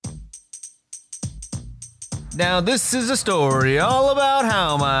Now this is a story all about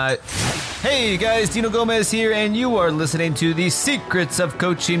how my... Hey guys, Dino Gomez here, and you are listening to the Secrets of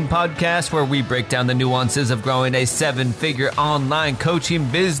Coaching podcast, where we break down the nuances of growing a 7-figure online coaching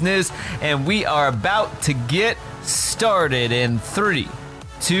business, and we are about to get started in 3,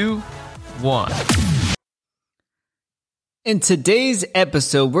 2, 1. In today's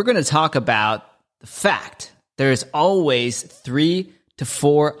episode, we're going to talk about the fact there's always 3 to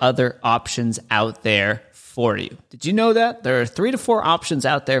 4 other options out there for you. Did you know that? There are 3 to 4 options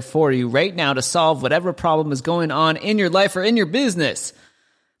out there for you right now to solve whatever problem is going on in your life or in your business.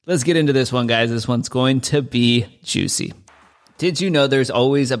 Let's get into this one, guys. This one's going to be juicy. Did you know there's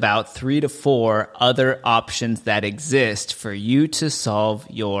always about 3 to 4 other options that exist for you to solve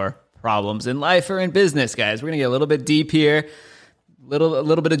your problems in life or in business, guys? We're going to get a little bit deep here, a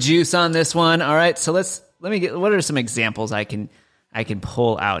little bit of juice on this one. All right, so let me get, what are some examples I can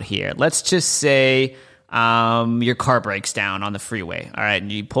pull out here? Let's just say your car breaks down on the freeway. All right,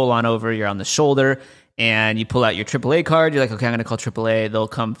 and you pull on over, you're on the shoulder, and you pull out your AAA card. You're like, okay, I'm going to call AAA. They'll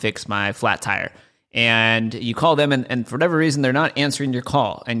come fix my flat tire. And you call them, and for whatever reason, they're not answering your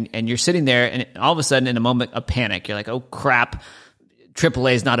call. And you're sitting there, and all of a sudden, in a moment of panic, you're like, oh, crap,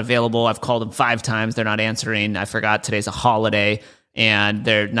 AAA is not available. I've called them 5 times. They're not answering. I forgot today's a holiday, and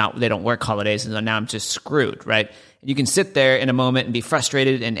they don't work holidays, and so now I'm just screwed, right? You can sit there in a moment and be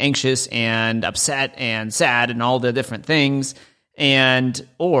frustrated and anxious and upset and sad and all the different things.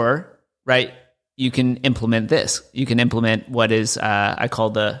 Or you can implement this. You can implement what is, I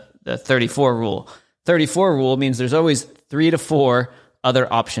call the 34 rule. 34 rule means there's always 3 to 4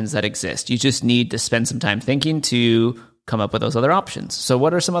 other options that exist. You just need to spend some time thinking to come up with those other options. So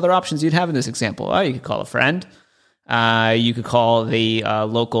what are some other options you'd have in this example? Oh, you could call a friend. You could call the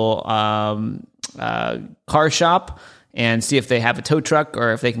local car shop and see if they have a tow truck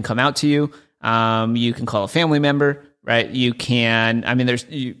or if they can come out to you. You can call a family member, right? You can,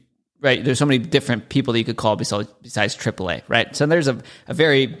 there's so many different people that you could call besides AAA, right? So there's a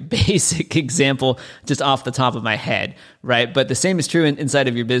very basic example just off the top of my head, right? But the same is true inside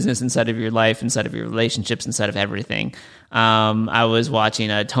of your business, inside of your life, inside of your relationships, inside of everything. I was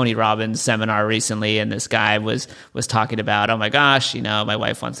watching a Tony Robbins seminar recently, and this guy was talking about, oh my gosh, my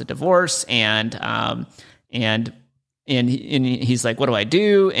wife wants a divorce, and he's like, what do I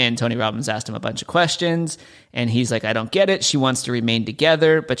do? And Tony Robbins asked him a bunch of questions, and he's like, I don't get it. She wants to remain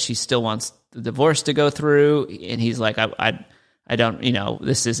together, but she still wants the divorce to go through. And he's like, I don't,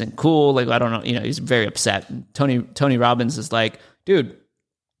 this isn't cool. Like, I don't know, he's very upset. And Tony Robbins is like, dude,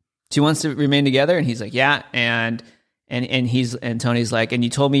 she wants to remain together. And he's like, yeah. And Tony's like, and you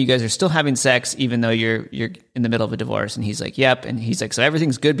told me you guys are still having sex even though you're in the middle of a divorce. And he's like, yep. And he's like, so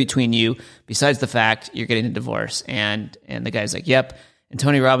everything's good between you besides the fact you're getting a divorce. And the guy's like, yep. And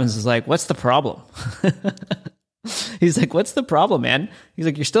Tony Robbins is like, what's the problem? He's like, what's the problem, man? He's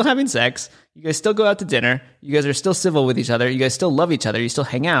like, you're still having sex. You guys still go out to dinner. You guys are still civil with each other. You guys still love each other. You still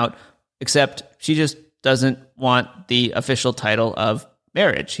hang out, except she just doesn't want the official title of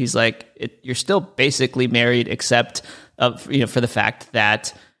marriage. He's like, you're still basically married, except for the fact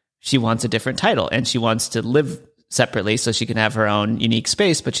that she wants a different title and she wants to live separately so she can have her own unique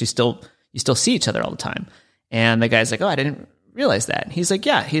space, but you still see each other all the time. And the guy's like, oh, I didn't realize that. And he's like,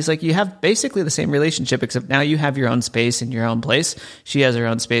 yeah. He's like, you have basically the same relationship, except now you have your own space in your own place. She has her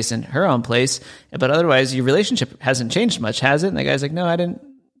own space in her own place. But otherwise, your relationship hasn't changed much, has it? And the guy's like, no, I didn't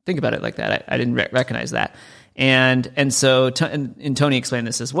think about it like that. I didn't recognize that. And so Tony explained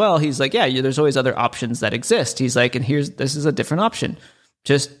this as well. He's like, yeah, there's always other options that exist. He's like, and this is a different option.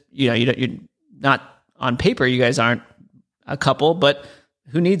 Just, you're not on paper. You guys aren't a couple, but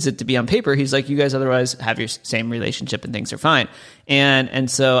who needs it to be on paper? He's like, you guys otherwise have your same relationship and things are fine. And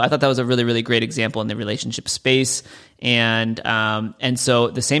so I thought that was a really, really great example in the relationship space. And so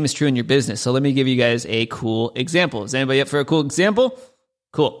the same is true in your business. So let me give you guys a cool example. Is anybody up for a cool example?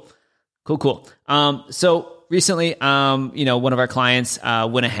 Cool. So recently, one of our clients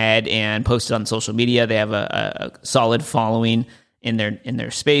went ahead and posted on social media. They have a solid following in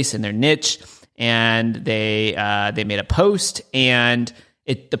their space, in their niche, and they made a post, and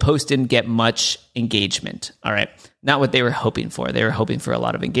the post didn't get much engagement. All right, not what they were hoping for. They were hoping for a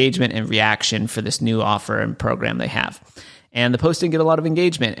lot of engagement and reaction for this new offer and program they have. And the post didn't get a lot of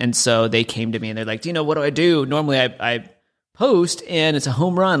engagement, and so they came to me and they're like, what do I do? Normally, I post and it's a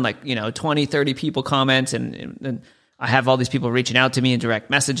home run, 20, 30 people comment, and I have all these people reaching out to me and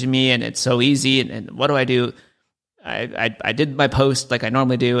direct messaging me, and it's so easy. And what do I do? I did my post like I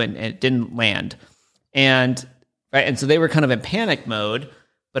normally do, and it didn't land. And so they were kind of in panic mode,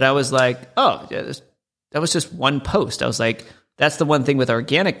 but I was like, oh, yeah, that was just one post. I was like, that's the one thing with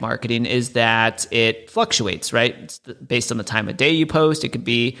organic marketing is that it fluctuates, right? It's based on the time of day you post. It could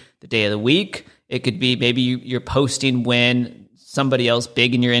be the day of the week. It could be maybe you're posting when somebody else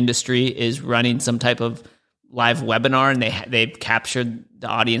big in your industry is running some type of live webinar and they've captured the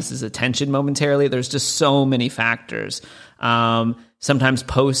audience's attention momentarily. There's just so many factors. Sometimes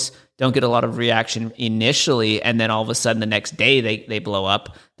posts don't get a lot of reaction initially, and then all of a sudden the next day they blow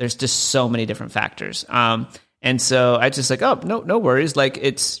up. There's just so many different factors. And so I just like, oh, no worries. Like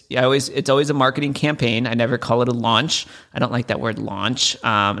it's always a marketing campaign. I never call it a launch. I don't like that word launch.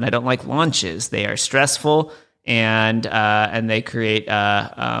 And I don't like launches. They are stressful and they create,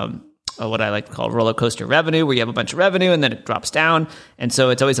 what I like to call roller coaster revenue, where you have a bunch of revenue and then it drops down. And so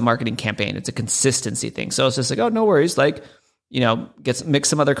it's always a marketing campaign. It's a consistency thing. So it's just like, oh, no worries. Like, mix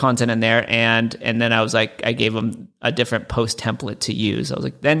some other content in there. And then I was like, I gave them a different post template to use. I was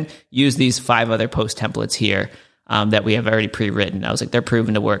like, then use these 5 other post templates here that we have already pre-written. I was like, they're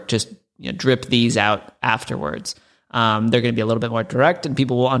proven to work. Just drip these out afterwards. They're going to be a little bit more direct and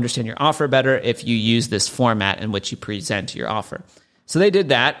people will understand your offer better if you use this format in which you present your offer. So they did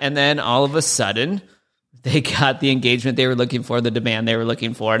that. And then all of a sudden they got the engagement they were looking for, the demand they were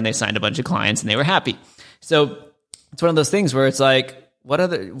looking for, and they signed a bunch of clients and they were happy. So it's one of those things where it's like, what are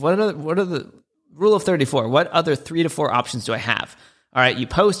the rule of 34? What other 3 to 4 options do I have? All right, you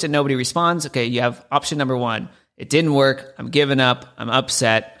post and nobody responds. Okay, you have option number 1. It didn't work. I'm giving up. I'm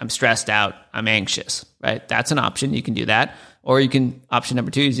upset. I'm stressed out. I'm anxious, right? That's an option. You can do that. Or option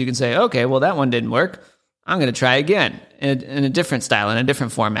number 2 is you can say, okay, well, that one didn't work. I'm going to try again in a different style, in a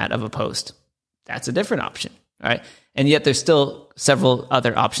different format of a post. That's a different option, all right? And yet there's still several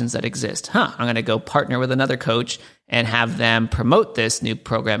other options that exist. I'm going to go partner with another coach and have them promote this new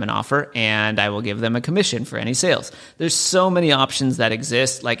program and offer, and I will give them a commission for any sales. There's so many options that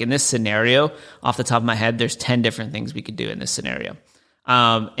exist. Like in this scenario, off the top of my head, there's 10 different things we could do in this scenario.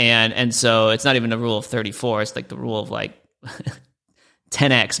 And so it's not even a rule of 34. It's like the rule of like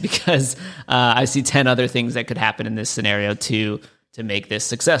 10x, because I see 10 other things that could happen in this scenario to make this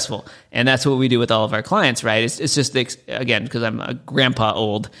successful. And that's what we do with all of our clients, right? It's just, again, because I'm a grandpa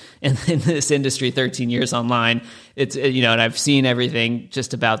old in this industry, 13 years online, it's, and I've seen everything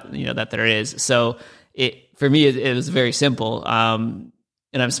just about, that there is. So for me, it was very simple. And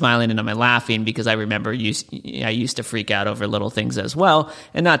I'm smiling and I'm laughing because I remember I used to freak out over little things as well.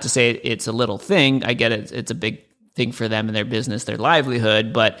 And not to say it's a little thing. I get it. It's a big thing for them and their business, their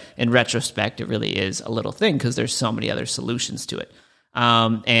livelihood. But in retrospect, it really is a little thing because there's so many other solutions to it.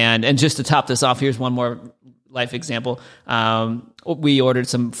 And just to top this off, here's one more life example. We ordered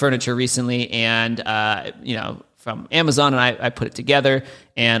some furniture recently and, from Amazon, and I put it together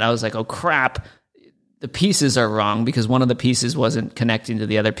and I was like, oh crap, the pieces are wrong because one of the pieces wasn't connecting to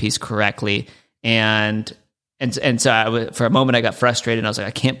the other piece correctly. And so for a moment I got frustrated and I was like,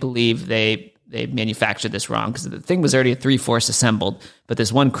 I can't believe they manufactured this wrong, because the thing was already a 3/4 assembled, but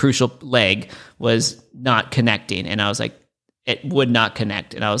this one crucial leg was not connecting. And I was like, it would not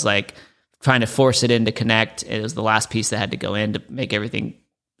connect. And I was like trying to force it in to connect. It was the last piece that had to go in to make everything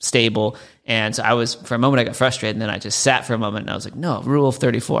stable. And so for a moment I got frustrated, and then I just sat for a moment and I was like, no, rule of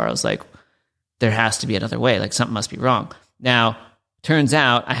 34. I was like, there has to be another way. Like something must be wrong. Now, turns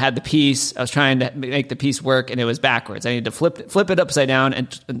out I had the piece, I was trying to make the piece work and it was backwards. I needed to flip it upside down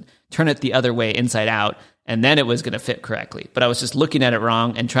and turn it the other way inside out. And then it was going to fit correctly. But I was just looking at it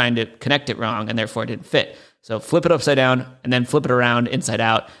wrong and trying to connect it wrong, and therefore it didn't fit. So flip it upside down and then flip it around inside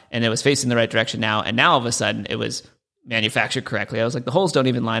out, and it was facing the right direction now. And now all of a sudden it was manufactured correctly. I was like, the holes don't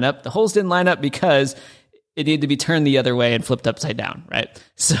even line up. The holes didn't line up because it needed to be turned the other way and flipped upside down, right?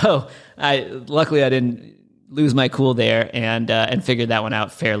 So luckily I didn't lose my cool there and figured that one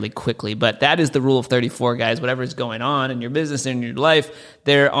out fairly quickly. But that is the rule of 34, guys. Whatever is going on in your business and in your life,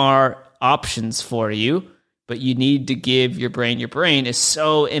 there are options for you, but you need to give your brain. Your brain is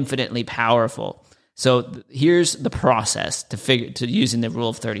so infinitely powerful. So here's the process to using the rule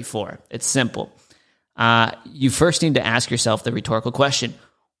of 34. It's simple. You first need to ask yourself the rhetorical question: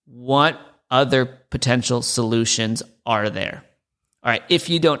 what other potential solutions are there? All right. If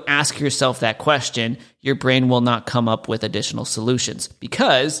you don't ask yourself that question, your brain will not come up with additional solutions.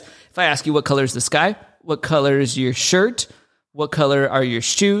 Because if I ask you, what color is the sky? What color is your shirt? What color are your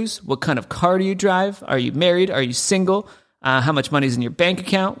shoes? What kind of car do you drive? Are you married? Are you single? How much money is in your bank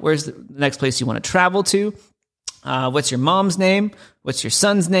account? Where's the next place you want to travel to? What's your mom's name? What's your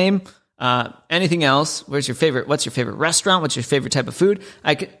son's name? Anything else? What's your favorite restaurant? What's your favorite type of food?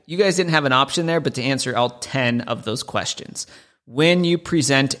 You guys didn't have an option there, but to answer all 10 of those questions. When you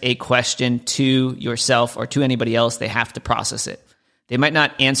present a question to yourself or to anybody else, they have to process it. They might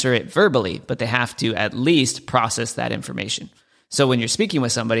not answer it verbally, but they have to at least process that information. So when you're speaking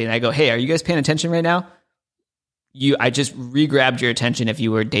with somebody and I go, hey, are you guys paying attention right now? I just re-grabbed your attention if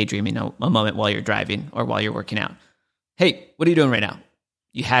you were daydreaming a moment while you're driving or while you're working out. Hey, what are you doing right now?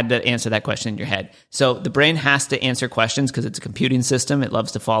 You had to answer that question in your head. So the brain has to answer questions because it's a computing system. It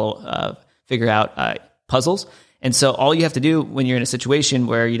loves to figure out puzzles. And so all you have to do when you're in a situation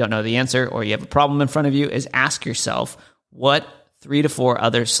where you don't know the answer or you have a problem in front of you is ask yourself what 3 to 4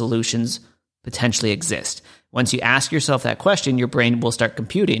 other solutions potentially exist. Once you ask yourself that question, your brain will start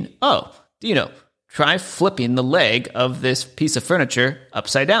computing. Oh, Dino, try flipping the leg of this piece of furniture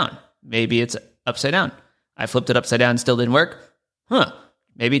upside down. Maybe it's upside down. I flipped it upside down, still didn't work.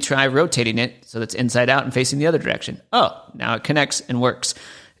 Maybe try rotating it so that's inside out and facing the other direction. Oh, now it connects and works.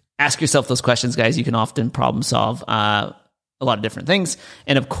 Ask yourself those questions, guys. You can often problem solve a lot of different things.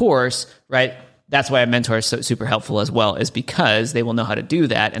 And of course, right, that's why a mentor is so super helpful as well, is because they will know how to do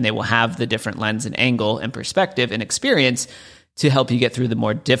that and they will have the different lens and angle and perspective and experience to help you get through the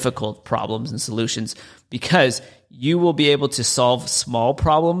more difficult problems and solutions, because you will be able to solve small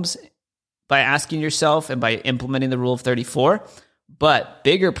problems by asking yourself and by implementing the rule of 34, but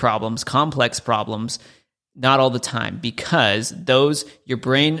bigger problems, complex problems, not all the time, because your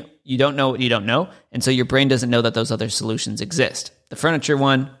brain, you don't know what you don't know, and so your brain doesn't know that those other solutions exist. The furniture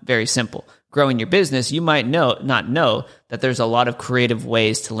one, very simple. Growing your business, you might not know that there's a lot of creative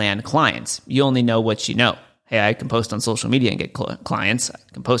ways to land clients. You only know what you know. Hey, I can post on social media and get clients.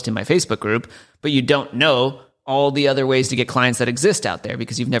 I can post in my Facebook group, but you don't know all the other ways to get clients that exist out there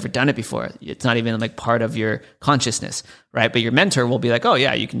because you've never done it before. It's not even like part of your consciousness, right? But your mentor will be like, oh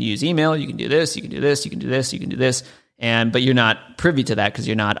yeah, you can use email, you can do this, you can do this, you can do this, you can do this. But you're not privy to that because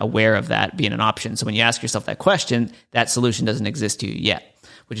you're not aware of that being an option. So when you ask yourself that question, that solution doesn't exist to you yet,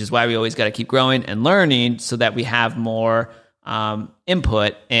 which is why we always got to keep growing and learning so that we have more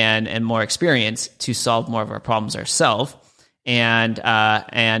input and more experience to solve more of our problems ourselves. And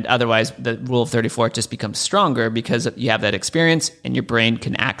otherwise the rule of 34 just becomes stronger because you have that experience and your brain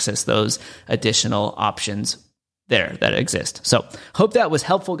can access those additional options there that exist. So hope that was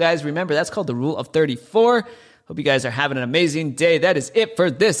helpful, guys. Remember, that's called the rule of 34. Hope you guys are having an amazing day. That is it for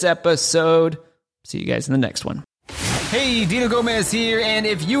this episode. See you guys in the next one. Hey, Dino Gomez here, and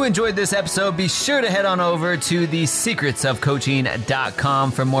if you enjoyed this episode, be sure to head on over to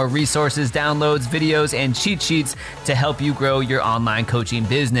thesecretsofcoaching.com for more resources, downloads, videos, and cheat sheets to help you grow your online coaching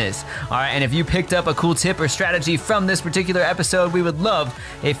business. All right, and if you picked up a cool tip or strategy from this particular episode, we would love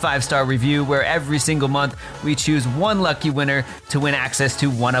a 5-star review where every single month we choose one lucky winner to win access to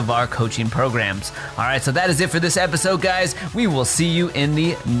one of our coaching programs. All right, so that is it for this episode, guys. We will see you in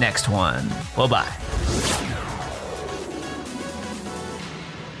the next one. Bye-bye.